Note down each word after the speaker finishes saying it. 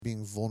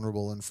being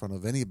vulnerable in front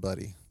of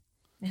anybody.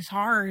 It's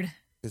hard.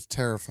 It's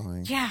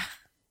terrifying. Yeah.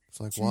 It's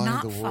like, It's why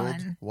not in the world?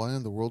 fun. Why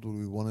in the world would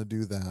we want to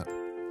do that?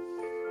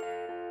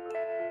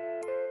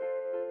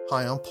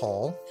 Hi, I'm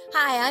Paul.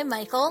 Hi, I'm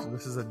Michael.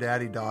 This is a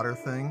daddy-daughter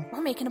thing.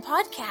 We're making a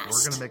podcast.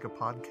 We're going to make a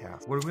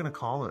podcast. What are we going to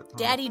call it?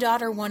 Daddy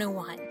Daughter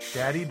 101.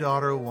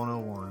 Daddy-Daughter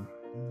 101.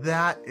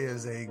 That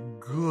is a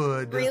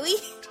good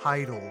Really?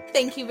 title.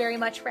 Thank you very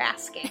much for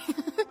asking.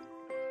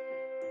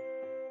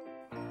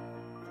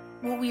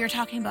 Well, we were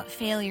talking about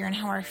failure and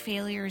how our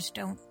failures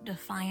don't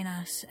define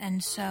us.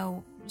 And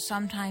so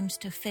sometimes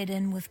to fit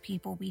in with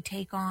people, we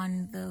take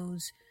on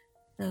those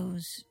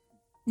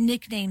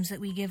nicknames that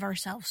we give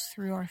ourselves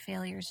through our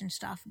failures and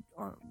stuff.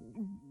 Or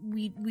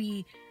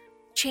we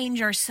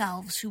change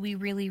ourselves, who we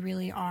really,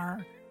 really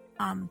are,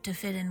 to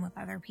fit in with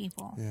other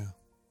people. Yeah.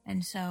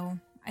 And so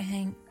I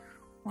think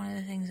one of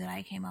the things that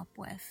I came up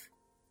with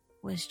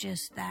was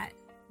just that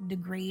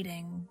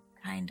degrading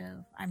kind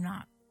of, I'm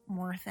not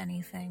worth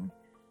anything.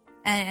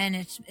 And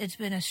it's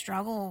been a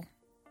struggle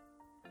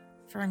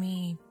for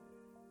me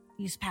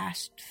these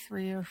past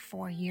 3 or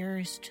 4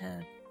 years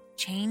to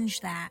change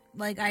that.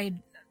 Like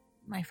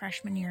my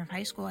freshman year of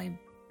high school, I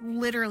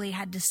literally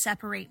had to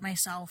separate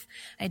myself.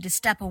 I had to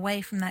step away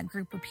from that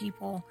group of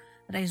people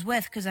that I was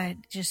with, because I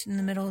just, in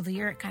the middle of the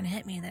year, it kind of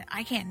hit me that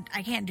I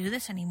can't do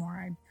this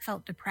anymore. I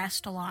felt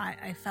depressed a lot.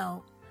 I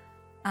felt,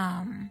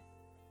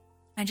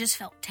 I just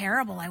felt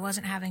terrible. I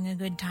wasn't having a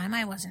good time.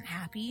 I wasn't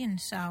happy.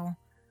 And so,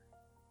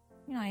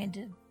 I had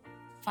to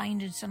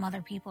find some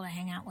other people to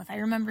hang out with. I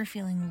remember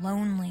feeling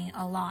lonely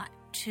a lot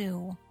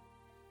too,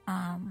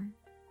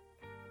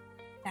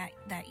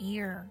 that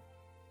year,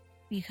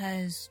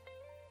 because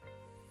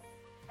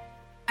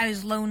I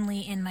was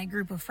lonely in my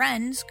group of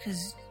friends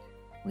because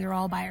we were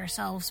all by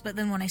ourselves. But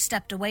then when I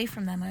stepped away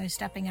from them, I was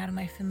stepping out of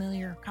my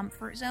familiar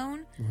comfort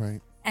zone. Right.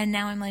 And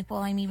now I'm like,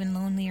 well, I'm even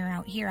lonelier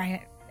out here.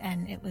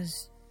 And it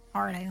was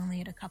hard. I only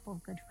had a couple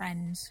of good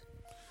friends.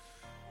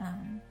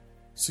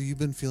 So you've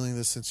been feeling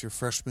this since your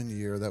freshman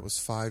year. That was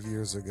 5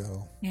 years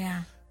ago.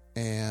 Yeah.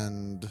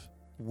 And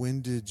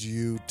when did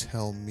you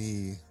tell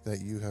me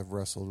that you have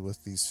wrestled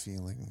with these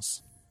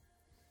feelings?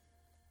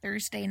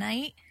 Thursday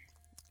night.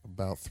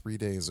 About 3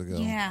 days ago.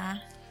 Yeah.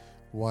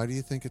 Why do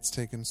you think it's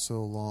taken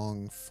so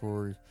long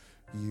for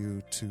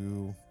you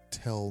to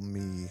tell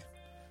me?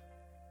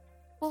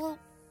 Well,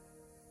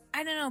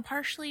 I don't know.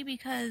 Partially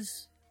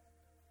because...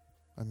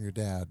 I'm your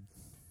dad.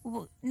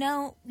 Well,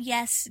 no,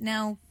 yes,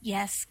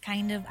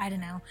 kind of. I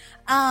don't know.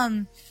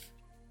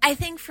 I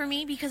think for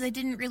me, because I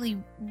didn't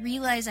really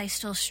realize I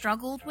still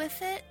struggled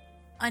with it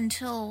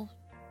until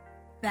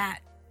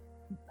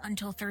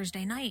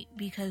Thursday night,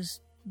 because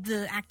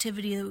the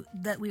activity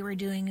that we were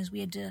doing is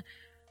we had to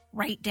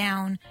write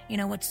down,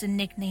 what's the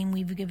nickname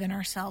we've given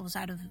ourselves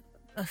out of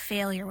a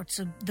failure, what's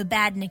the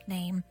bad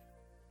nickname,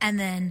 and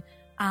then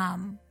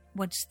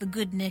what's the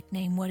good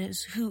nickname,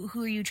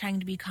 who are you trying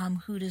to become,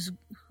 who does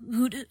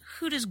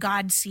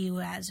God see you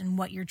as, and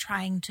what you're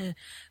trying to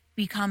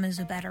become as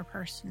a better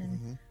person,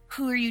 and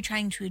who are you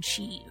trying to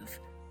achieve.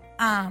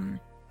 And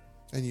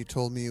you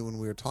told me when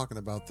we were talking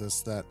about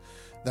this that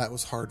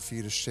was hard for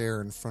you to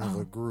share in front of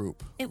a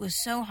group. It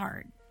was so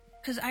hard,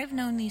 because I've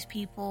known these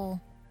people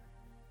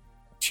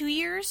 2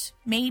 years,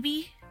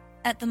 maybe,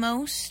 at the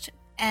most,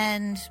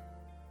 and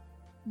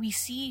we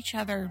see each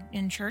other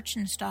in church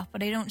and stuff,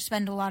 but I don't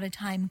spend a lot of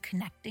time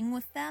connecting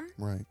with them.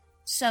 Right.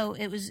 So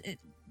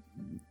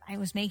I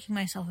was making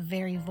myself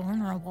very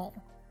vulnerable,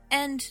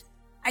 and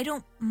I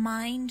don't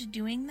mind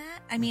doing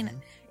that. I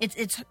mean,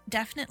 it's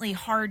definitely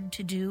hard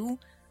to do,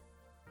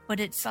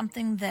 but it's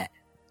something that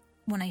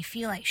when I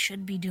feel I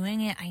should be doing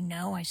it, I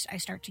know I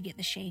start to get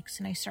the shakes,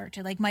 and I start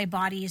to, like, my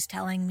body is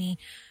telling me,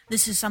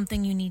 this is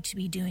something you need to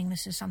be doing.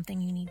 This is something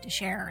you need to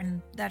share.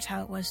 And that's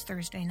how it was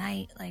Thursday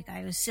night. Like,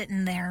 I was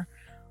sitting there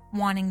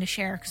wanting to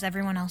share because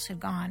everyone else had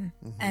gone,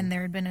 and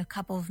there had been a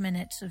couple of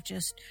minutes of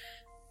just,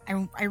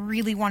 I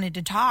really wanted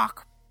to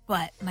talk,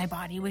 but my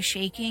body was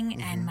shaking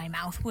and my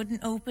mouth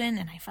wouldn't open,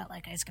 and I felt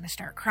like I was going to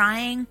start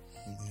crying.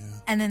 Yeah.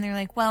 And then they're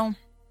like, well,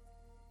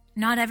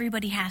 not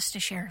everybody has to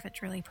share if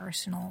it's really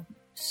personal,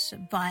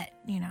 but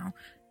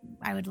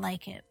I would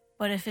like it.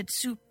 But if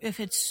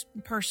it's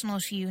personal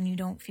to you and you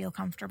don't feel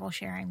comfortable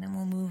sharing, then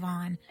we'll move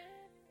on.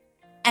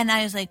 And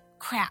I was like,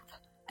 crap,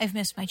 I've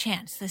missed my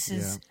chance. This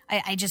is,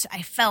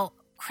 I felt,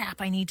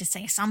 crap, I need to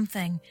say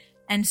something.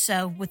 And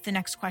so with the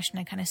next question,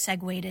 I kind of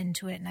segued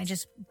into it, and I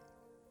just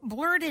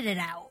blurted it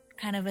out,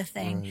 kind of a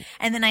thing. Right.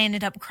 And then I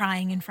ended up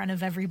crying in front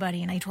of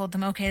everybody, and I told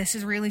them, okay, this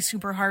is really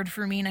super hard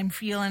for me, and I'm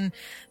feeling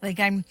like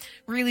I'm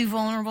really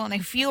vulnerable, and I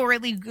feel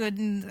really good,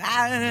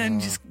 and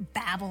just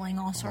babbling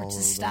all sorts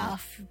of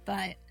stuff.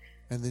 But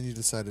and then you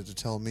decided to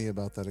tell me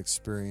about that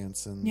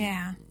experience and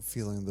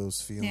feeling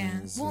those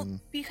feelings. Yeah. Well,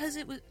 because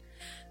it was,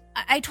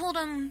 I told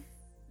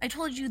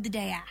you the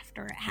day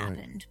after it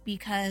happened,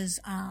 because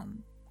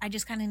I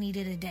just kind of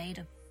needed a day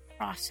to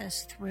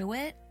process through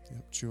it.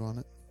 Yep, chew on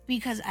it.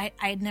 Because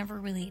I'd never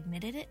really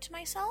admitted it to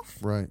myself.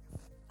 Right.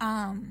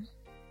 And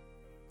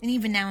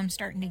even now I'm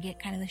starting to get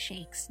kind of the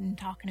shakes, and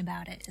talking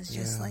about it is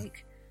just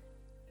like,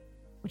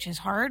 which is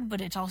hard,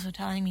 but it's also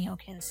telling me,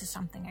 okay, this is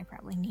something I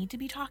probably need to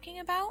be talking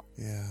about,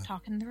 Yeah.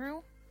 talking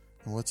through.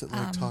 And what's it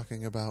like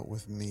talking about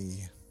with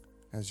me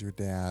as your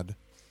dad?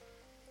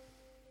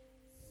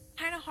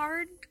 Kind of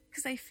hard,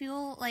 because I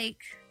feel like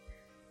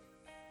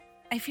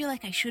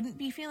I shouldn't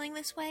be feeling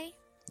this way,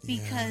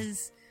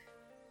 because,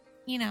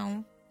 you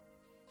know,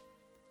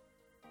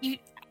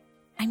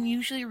 I'm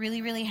usually a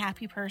really, really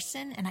happy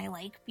person, and I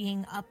like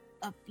being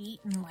upbeat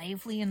and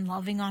lively and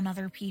loving on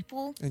other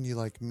people. And you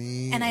like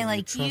me. And I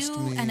like trust you,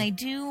 me. and I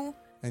do.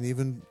 And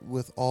even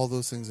with all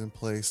those things in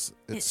place,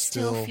 It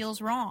still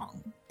feels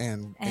wrong.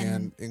 And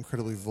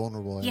incredibly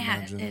vulnerable, I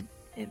imagine.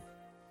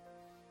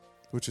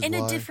 Which is in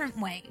why, a different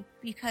way,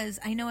 because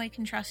I know I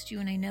can trust you,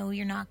 and I know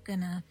you're not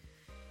gonna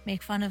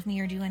make fun of me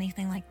or do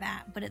anything like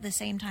that. But at the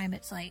same time,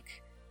 it's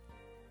like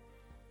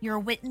you're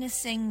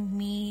witnessing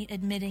me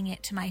admitting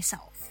it to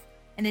myself.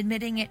 And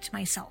admitting it to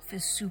myself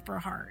is super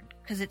hard,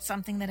 because it's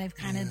something that I've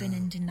kind of been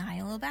in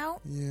denial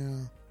about. Yeah.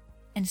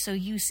 And so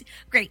you see,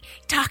 great,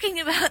 talking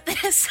about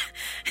this.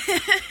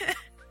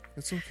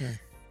 It's okay.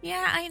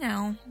 Yeah, I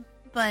know,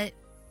 but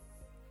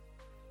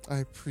I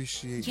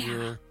appreciate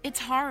your it's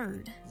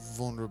hard.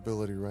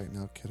 vulnerability right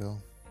now, kiddo.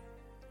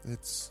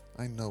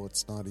 I know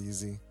it's not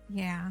easy.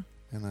 Yeah.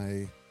 And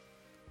I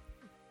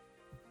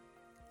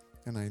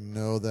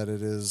know that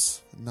it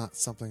is not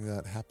something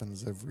that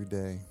happens every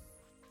day.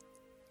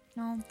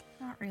 No,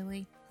 not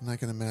really. And I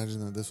can imagine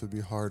that this would be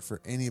hard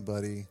for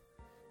anybody,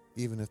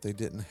 even if they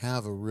didn't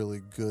have a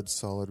really good,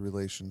 solid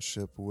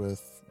relationship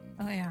with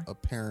a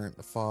parent,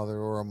 a father,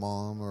 or a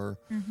mom, or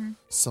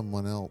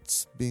someone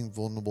else. Being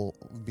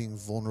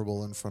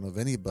vulnerable in front of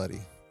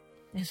anybody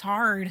It's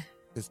hard.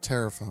 is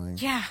terrifying.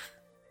 Yeah.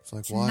 It's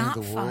like, It's why not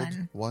in the world?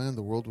 fun. Why in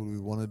the world would we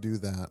want to do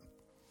that?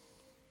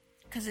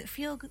 Because it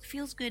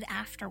feels good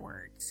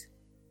afterwards.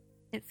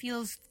 It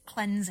feels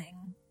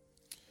cleansing.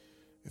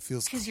 It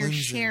feels because cleansing.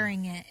 you're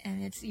sharing it,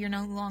 and you're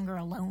no longer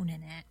alone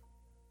in it.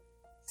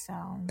 So.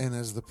 And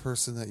as the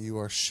person that you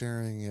are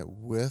sharing it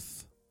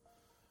with,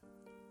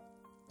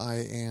 I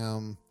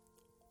am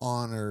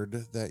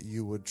honored that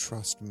you would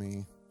trust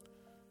me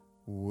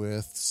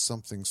with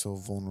something so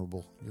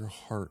vulnerable. Your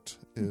heart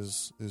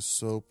is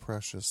so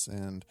precious,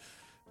 and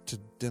to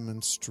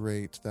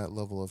demonstrate that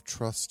level of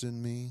trust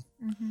in me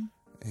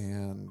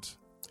and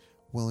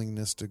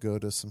willingness to go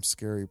to some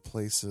scary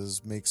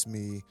places makes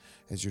me,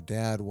 as your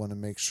dad, want to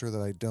make sure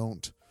that I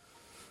don't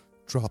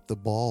drop the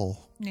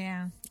ball.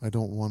 Yeah. I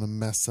don't want to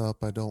mess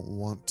up. I don't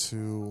want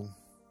to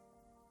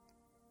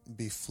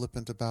be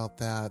flippant about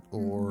that,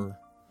 or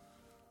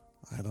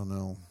I don't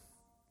know.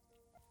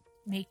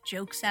 Make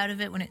jokes out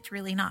of it when it's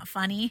really not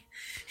funny.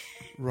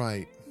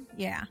 Right.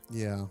 Yeah.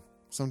 Yeah.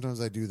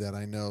 Sometimes I do that.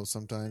 I know.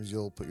 Sometimes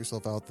you'll put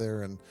yourself out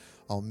there and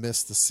I'll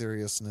miss the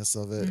seriousness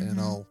of it, and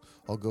I'll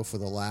go for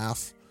the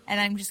laugh. And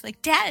I'm just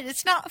like, Dad,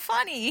 it's not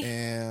funny.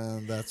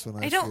 And that's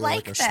when I don't feel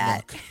like a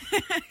that.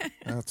 schmuck.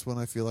 That's when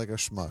I feel like a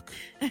schmuck.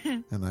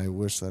 And I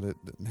wish that it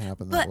didn't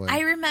happen But that way. I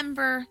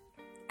remember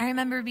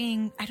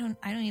being, I don't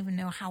even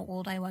know how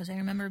old I was. I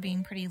remember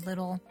being pretty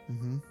little.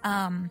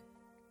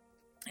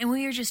 And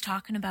we were just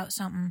talking about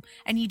something,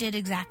 and you did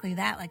exactly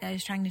that. Like, I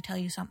was trying to tell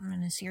you something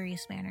in a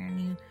serious manner, and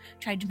you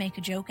tried to make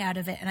a joke out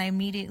of it, and I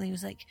immediately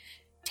was like,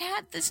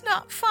 Dad, that's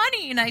not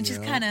funny. And I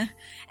just kind of,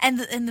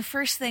 and the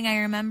first thing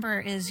I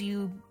remember is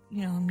you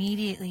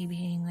immediately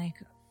being like,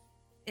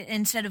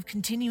 instead of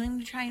continuing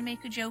to try and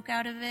make a joke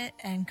out of it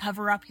and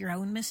cover up your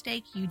own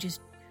mistake, you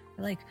just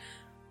were like,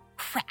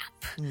 crap,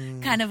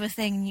 kind of a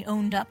thing. And you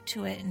owned up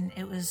to it, and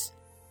it was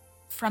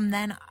from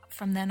then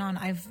on.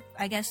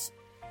 I guess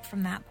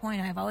from that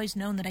point, I've always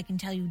known that I can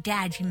tell you,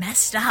 Dad, you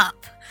messed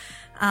up,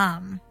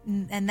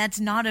 and that's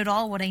not at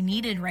all what I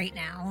needed right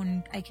now,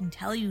 and I can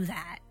tell you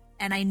that.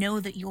 And I know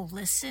that you'll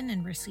listen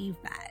and receive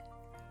that.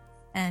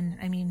 And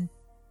I mean,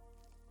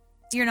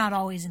 you're not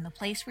always in the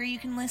place where you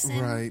can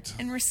listen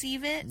and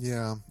receive it.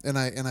 Yeah. And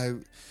I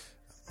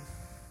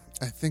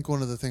think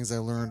one of the things I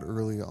learned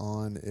early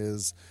on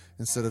is,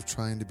 instead of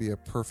trying to be a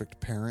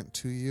perfect parent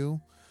to you,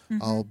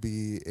 I'll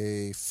be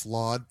a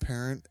flawed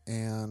parent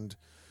and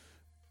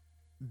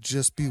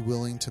just be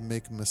willing to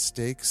make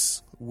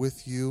mistakes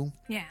with you.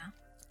 Yeah.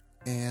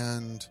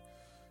 And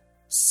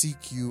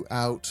seek you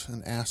out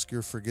and ask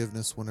your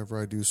forgiveness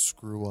whenever I do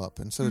screw up,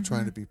 instead of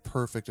trying to be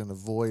perfect and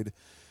avoid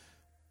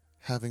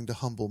having to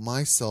humble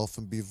myself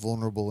and be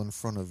vulnerable in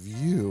front of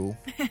you.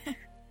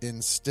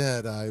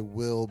 Instead, I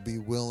will be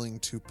willing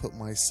to put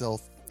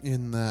myself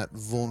in that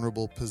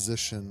vulnerable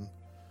position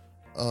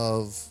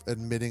of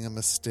admitting a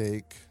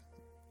mistake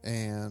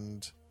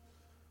and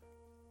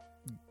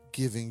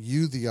giving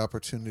you the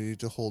opportunity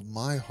to hold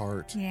my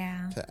heart,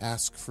 to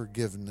ask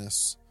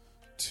forgiveness,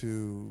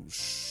 to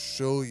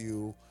show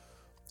you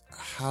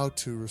how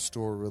to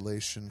restore a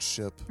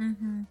relationship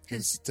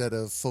instead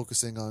of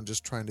focusing on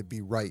just trying to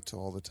be right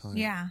all the time.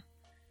 Yeah,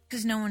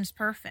 because no one's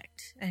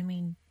perfect. I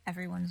mean,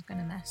 everyone's going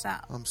to mess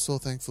up. I'm so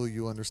thankful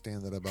you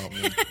understand that about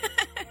me.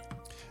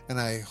 And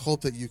I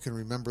hope that you can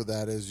remember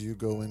that as you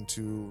go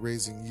into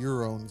raising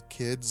your own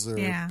kids, or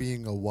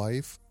being a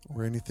wife,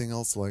 or anything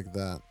else like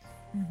that.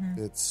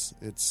 Mm-hmm.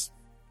 It's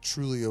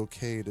truly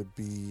okay to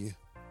be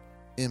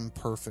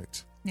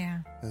imperfect Yeah.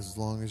 as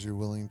long as you're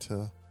willing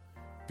to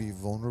be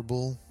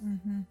vulnerable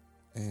Mm-hmm.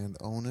 and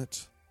own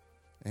it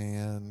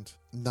and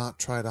not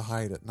try to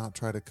hide it, not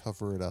try to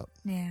cover it up.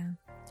 Yeah.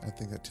 I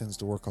think that tends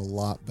to work a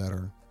lot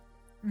better.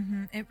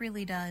 Mm-hmm. It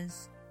really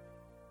does.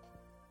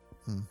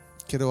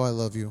 Kiddo, I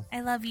love you.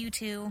 I love you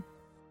too.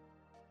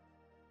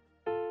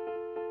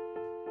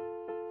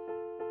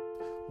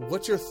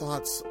 What's your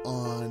thoughts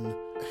on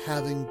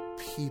having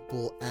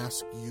people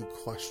ask you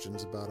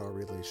questions about our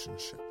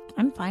relationship?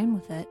 I'm fine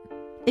with it.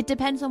 It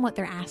depends on what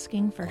they're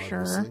asking for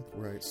sure. Obviously,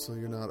 right. So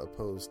you're not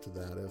opposed to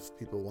that if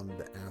people wanted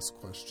to ask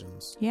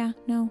questions. Yeah,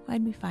 no,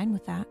 I'd be fine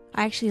with that.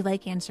 I actually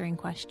like answering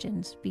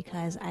questions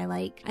because I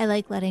like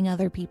letting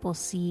other people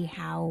see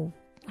how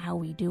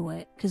we do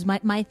it. Because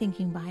my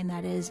thinking behind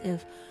that is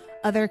if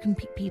other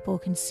people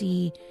can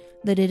see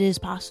that it is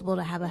possible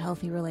to have a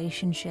healthy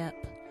relationship,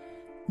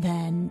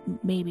 then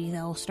maybe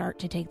they'll start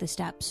to take the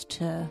steps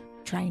to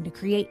trying to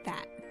create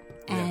that.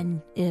 Yeah.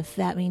 And if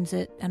that means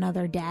that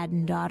another dad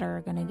and daughter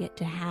are going to get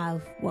to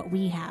have what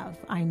we have,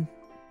 I'm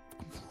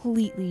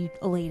completely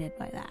elated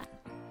by that.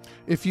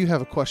 If you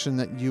have a question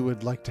that you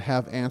would like to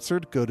have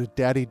answered, go to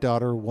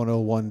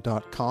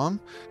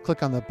daddydaughter101.com,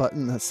 click on the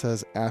button that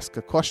says Ask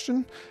a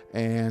Question,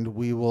 and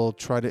we will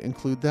try to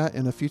include that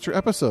in a future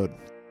episode.